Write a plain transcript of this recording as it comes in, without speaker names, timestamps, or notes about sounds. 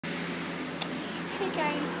Hey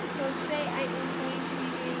guys, so today I am going to be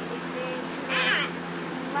doing a day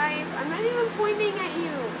live. I'm not even pointing at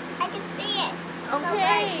you. I can see it.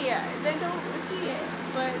 Okay, then don't see it.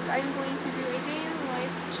 But I'm going to do a day in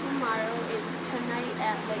life tomorrow. It's tonight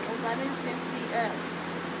at like 12:50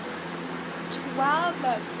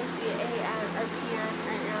 a.m. or p.m.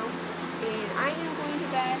 right now. And I am going to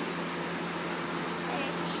bed.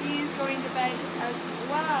 And she's going to bed as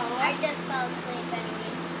well. I just fell asleep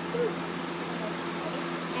anyways.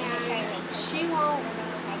 And she won't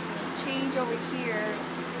change over here.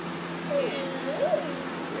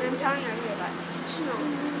 And I'm telling her here, but she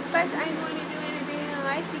won't. But I'm going to do it a day in the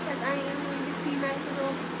life because I am going to see my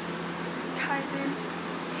little cousin,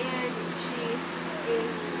 and she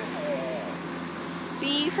is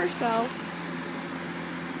being herself.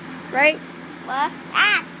 Right? What?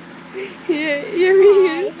 Ah! Yeah, you're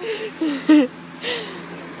being.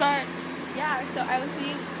 But yeah, so I will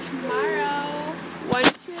see you tomorrow. 1,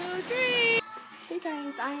 2, 3. Hey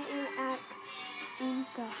guys, I am in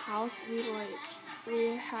the house.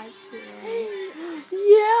 We had to.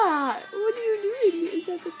 Yeah. What are you doing? Is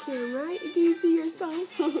that the camera? Do you see yourself?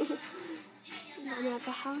 I'm at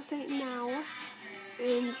the house right now,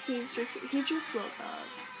 and he just woke up.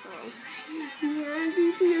 So yeah, do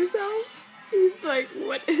you see yourself? He's like,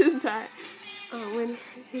 what is that? When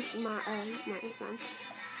his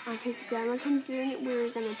his grandma comes in, we're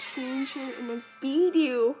gonna change him and then feed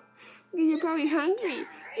you. You're probably hungry.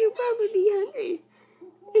 You'll probably be hungry.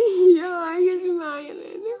 Yeah, he's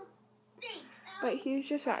smiling. But he's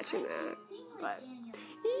just watching that. But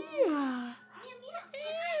yeah.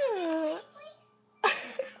 Yeah.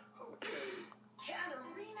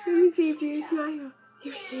 Let me see if you smile.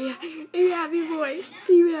 Yeah. You happy boy.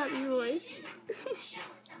 You happy boy.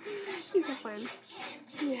 He's a fun.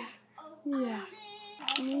 Yeah. Yeah.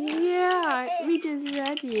 Yeah. We just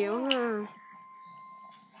read you, huh?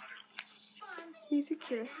 He's the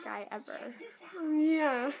cutest guy ever.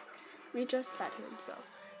 Yeah. We just fed him, so.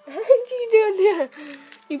 What are you doing there?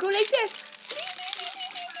 You go like this.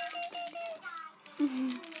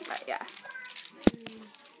 But yeah.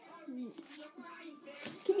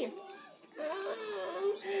 Come here.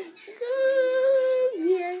 Come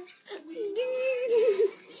here.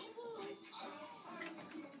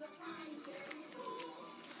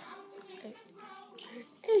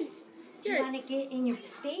 Do you want to get in your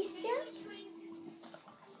spaceship?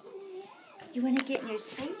 You want to get in your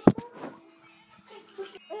spaceship?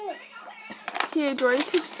 He adores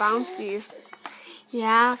his bouncy.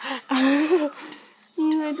 Yeah.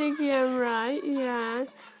 You want the camera? Yeah.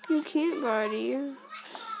 You can't, buddy.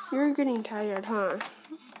 You're getting tired, huh?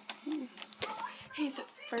 His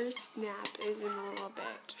first nap is in a little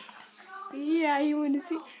bit. Yeah, you want to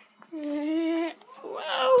see?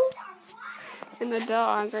 Whoa. And the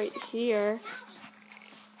dog right here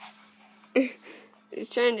is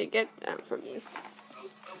trying to get that from you.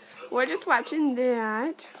 We're just watching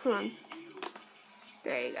that. Hold on.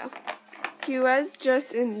 There you go. He was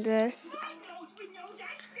just in this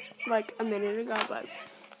like a minute ago, but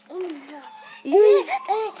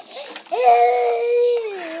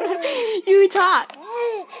you talk.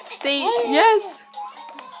 Say yes.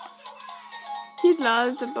 He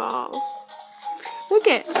loves the ball. Look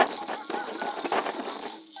it.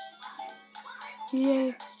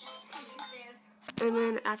 Yay. And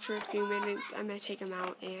then after a few minutes, I'm gonna take him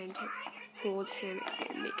out and hold him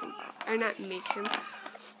and make him, or not make him.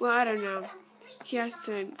 Well, I don't know. He has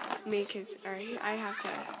to make his, or I have to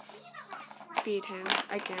feed him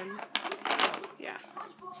again. So, yeah.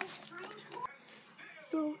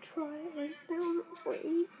 So, Troy is down for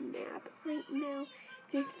a nap right now.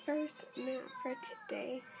 It's his first nap for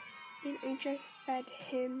today. And I just fed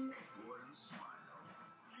him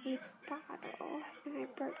a bottle. And I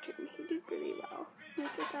burped him. He did really well. He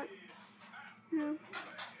did that. No.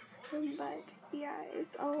 But, yeah,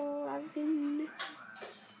 it's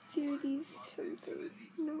 11:30 something.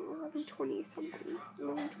 No, 11:20 something.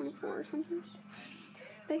 11:24 or something.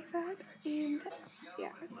 Like that. And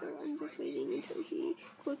yeah, so I'm just waiting until he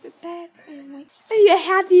goes to bed. And like, are you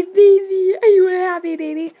happy, baby? Are you a happy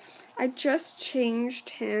baby? I just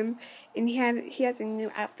changed him, and he has a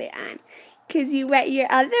new outfit on. 'Cause you wet your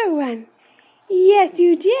other one. Yes,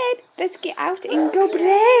 you did. Let's get out and go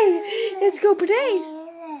play. Let's go play.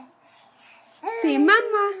 Say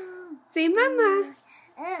mama. Say mama.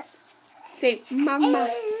 Say mama.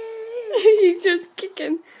 He's just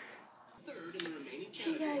kicking.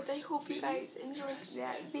 Hey guys, I hope you guys enjoyed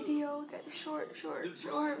that video, that short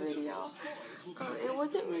video. It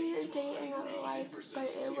wasn't really a day in our life, but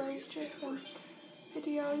it was just some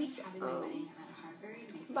videos.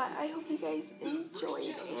 But I hope you guys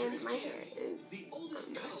enjoyed, and my hair is a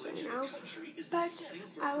mess right now. But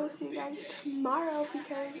I will see you guys tomorrow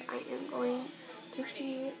because I am going to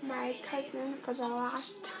see my cousin for the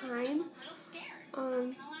last time.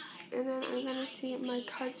 And then I'm going to see my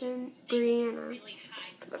cousin Brianna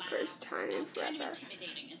for the first time in forever.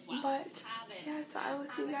 But yeah, so I will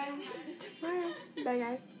see you guys tomorrow. Bye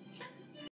guys.